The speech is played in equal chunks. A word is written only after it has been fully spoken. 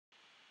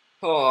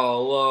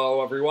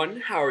Hello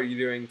everyone, how are you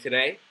doing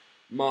today?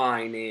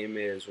 My name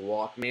is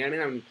Walkman and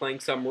I'm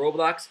playing some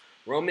Roblox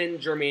Roman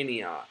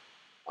Germania.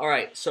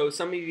 Alright, so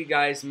some of you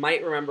guys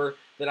might remember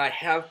that I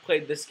have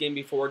played this game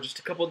before just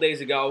a couple days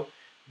ago,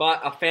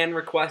 but a fan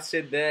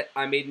requested that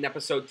I made an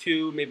episode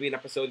 2, maybe an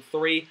episode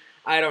 3,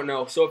 I don't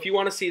know. So if you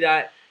want to see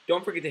that,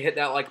 don't forget to hit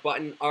that like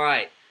button.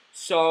 Alright,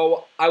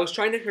 so I was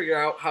trying to figure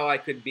out how I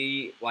could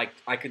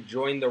I could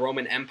join the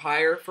Roman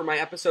Empire for my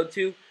episode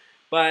 2.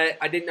 But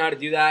I didn't know how to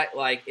do that.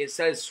 Like, it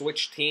says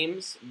switch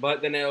teams,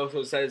 but then it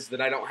also says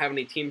that I don't have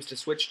any teams to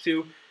switch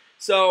to.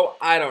 So,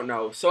 I don't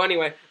know. So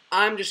anyway,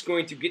 I'm just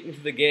going to get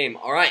into the game.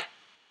 Alright.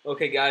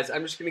 Okay, guys,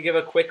 I'm just going to give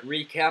a quick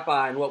recap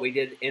on what we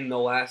did in the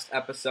last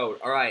episode.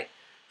 Alright.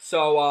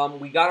 So,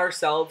 we got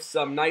ourselves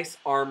some nice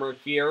armor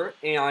here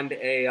and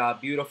a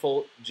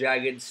beautiful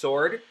jagged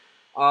sword.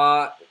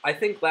 I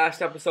think last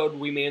episode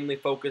we mainly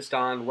focused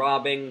on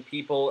robbing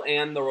people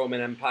and the Roman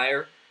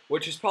Empire,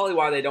 which is probably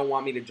why they don't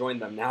want me to join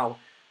them now.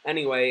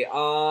 Anyway,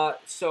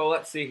 so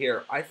let's see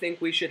here. I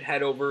think we should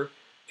head over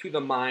to the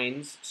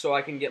mines so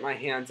I can get my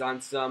hands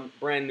on some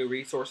brand new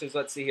resources.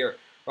 Let's see here.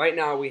 Right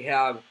now we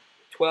have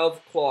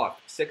 12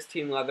 cloth,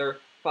 16 leather,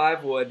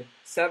 5 wood,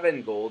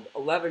 7 gold,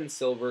 11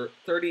 silver,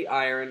 30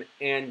 iron,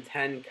 and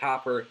 10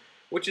 copper,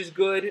 which is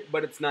good,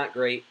 but it's not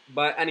great.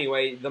 But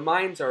anyway, the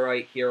mines are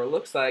right here. It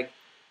looks like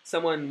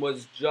someone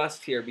was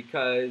just here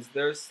because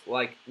there's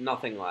like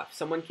nothing left.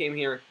 Someone came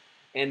here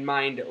and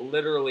mined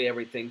literally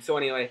everything. So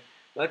anyway,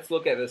 let's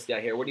look at this guy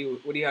here. What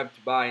do you have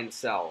to buy and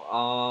sell?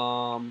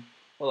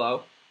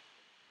 Hello.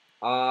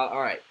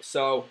 All right.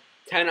 So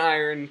 10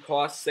 iron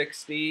costs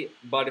 60,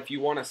 but if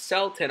you want to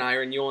sell 10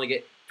 iron, you only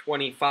get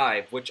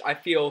 25, which I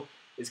feel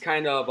is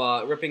kind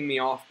of ripping me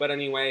off. But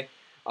anyway,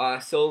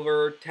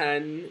 silver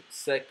 10,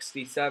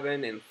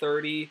 67, and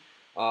 30.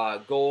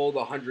 Gold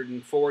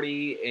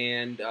 140,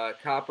 and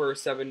copper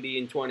 70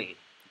 and 20.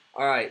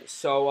 Alright,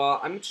 so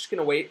I'm just going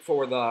to wait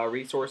for the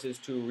resources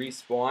to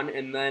respawn,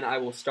 and then I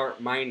will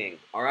start mining.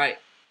 Alright.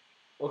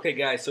 Okay,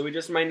 guys, so we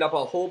just mined up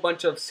a whole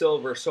bunch of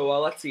silver,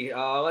 so let's see.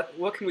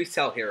 What can we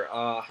sell here?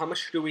 How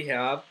much do we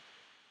have?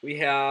 We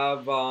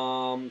have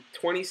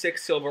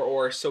 26 silver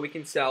ores, so we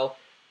can sell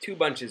 2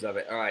 bunches of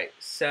it. Alright,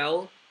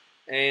 sell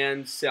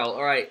and sell.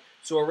 Alright,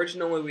 so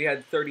originally we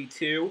had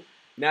 32.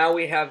 Now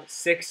we have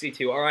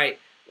 62. Alright,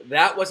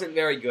 that wasn't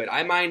very good.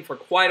 I mined for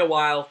quite a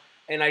while,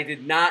 and I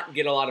did not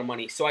get a lot of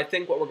money. So I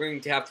think what we're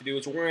going to have to do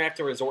is we're going to have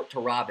to resort to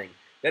robbing.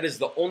 That is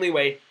the only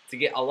way to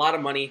get a lot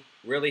of money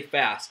really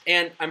fast.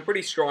 And I'm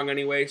pretty strong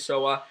anyway,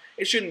 so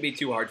it shouldn't be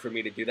too hard for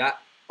me to do that.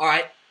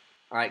 Alright.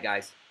 Alright,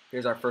 guys.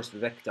 Here's our first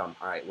victim.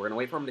 Alright, we're going to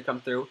wait for him to come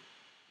through,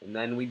 and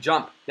then we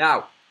jump.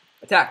 Now,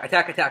 attack,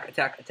 attack, attack,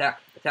 attack, attack.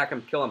 Attack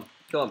him, kill him,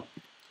 kill him.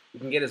 You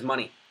can get his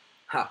money.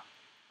 Ha.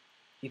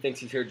 He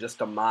thinks he's here just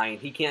to mine.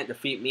 He can't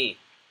defeat me.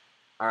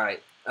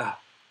 Alright.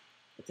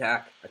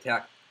 Attack,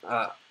 attack.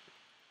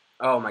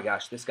 Oh my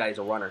gosh, this guy is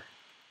a runner.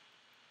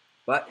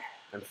 But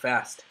I'm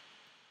fast.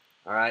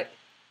 Alright.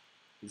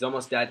 He's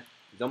almost dead.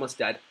 He's almost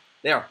dead.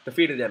 There,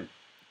 defeated him.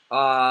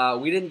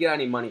 We didn't get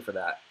any money for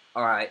that.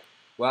 Alright.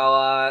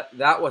 Well,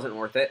 that wasn't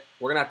worth it.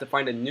 We're going to have to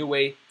find a new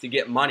way to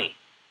get money.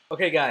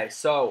 Okay, guys,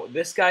 so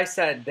this guy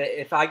said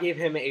that if I gave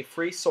him a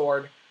free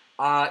sword,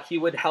 he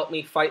would help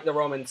me fight the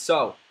Romans.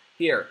 So,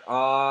 here,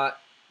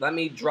 let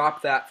me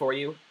drop that for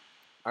you.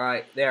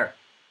 Alright, there.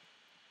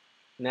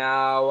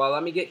 Now,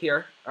 let me get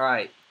here.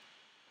 Alright.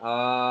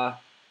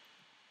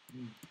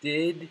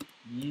 Did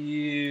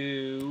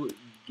you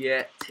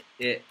get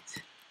it?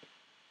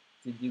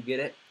 Did you get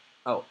it?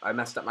 Oh, I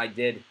messed up my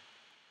did.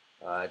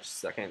 Just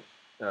a second.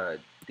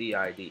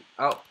 D-I-D.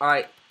 Oh,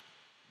 alright.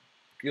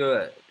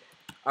 Good.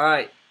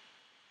 Alright.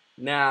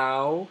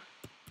 Now,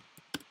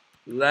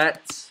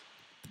 let's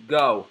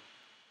go.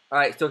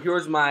 Alright, so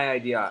here's my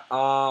idea.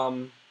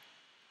 Oh,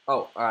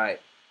 alright.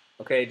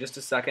 Okay, just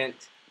a second.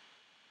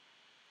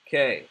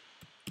 Okay.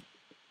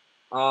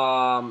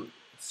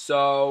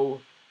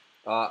 So,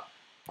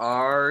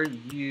 are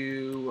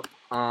you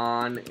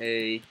on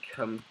a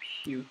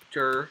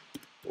computer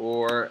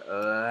or a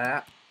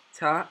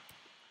laptop?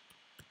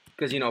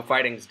 Because, you know,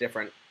 fighting's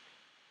different.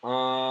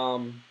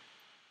 Also,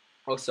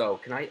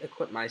 can I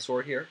equip my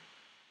sword here?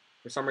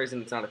 For some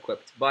reason, it's not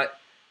equipped, but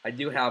I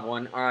do have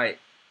one. Alright.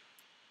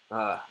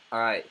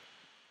 Alright.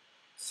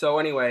 So,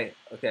 anyway,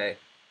 okay.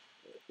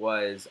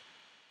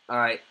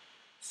 Alright.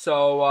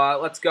 So,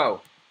 let's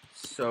go.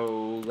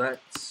 So,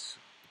 let's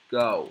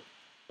go.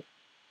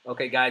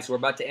 Okay, guys, we're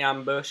about to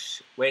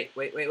ambush. Wait.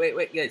 Guys.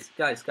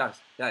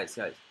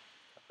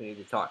 We need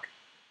to talk.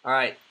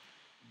 Alright.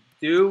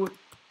 Do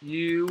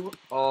you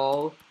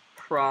all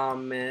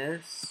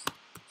promise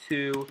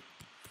to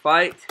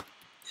fight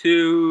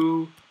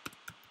to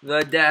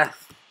the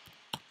death?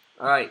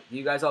 Alright, do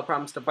you guys all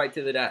promise to fight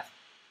to the death?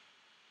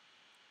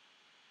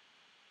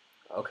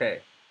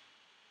 Okay.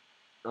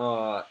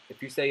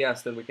 If you say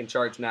yes, then we can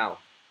charge now.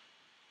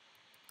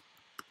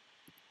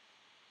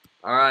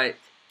 Alright.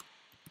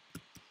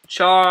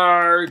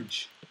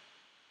 Charge!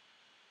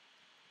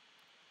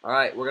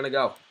 Alright, we're gonna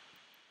go.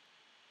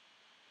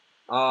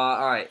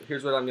 Alright,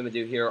 here's what I'm going to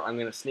do here. I'm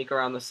going to sneak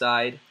around the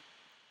side.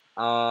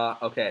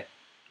 Okay.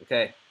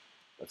 Okay.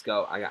 Let's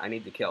go. I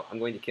need to kill. I'm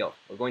going to kill.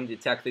 We're going to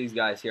attack these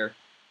guys here.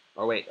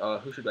 Oh, wait.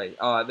 Who should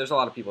I... there's a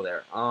lot of people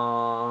there.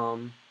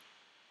 Alright.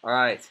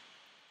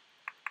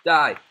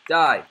 Die.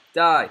 Die.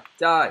 Die.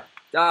 Die.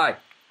 Die.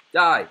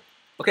 Die.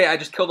 Okay, I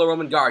just killed a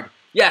Roman guard.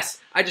 Yes!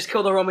 I just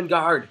killed a Roman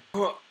guard!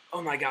 Oh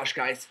my gosh,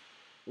 guys.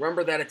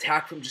 Remember that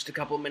attack from just a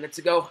couple of minutes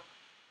ago?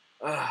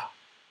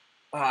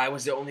 I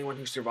was the only one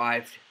who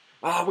survived.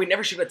 We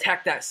never should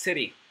attack that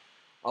city.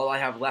 All I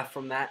have left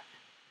from that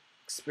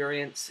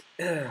experience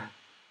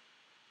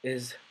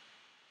is,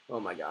 oh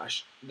my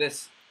gosh,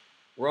 this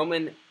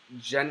Roman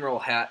general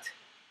hat,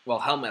 well,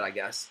 helmet, I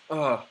guess.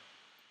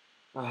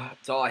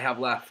 It's all I have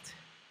left.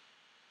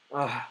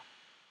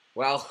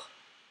 Well,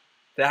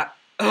 that,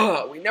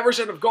 we never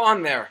should have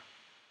gone there.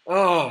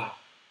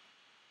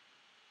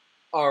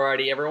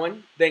 Alrighty,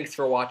 everyone. Thanks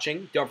for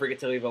watching. Don't forget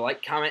to leave a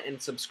like, comment,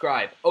 and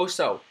subscribe.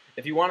 Also,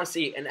 if you want to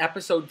see an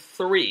episode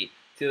 3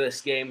 to this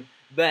game,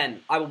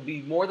 then I will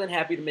be more than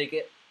happy to make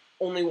it.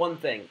 Only one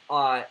thing.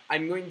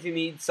 I'm going to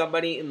need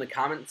somebody in the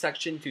comment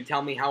section to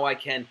tell me how I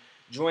can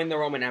join the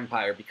Roman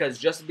Empire, because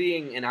just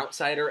being an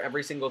outsider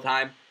every single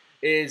time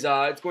is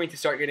it's going to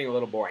start getting a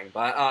little boring.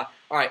 But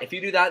alright, if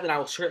you do that, then I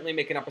will certainly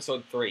make an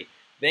episode 3.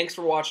 Thanks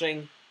for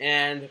watching,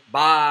 and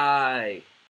bye!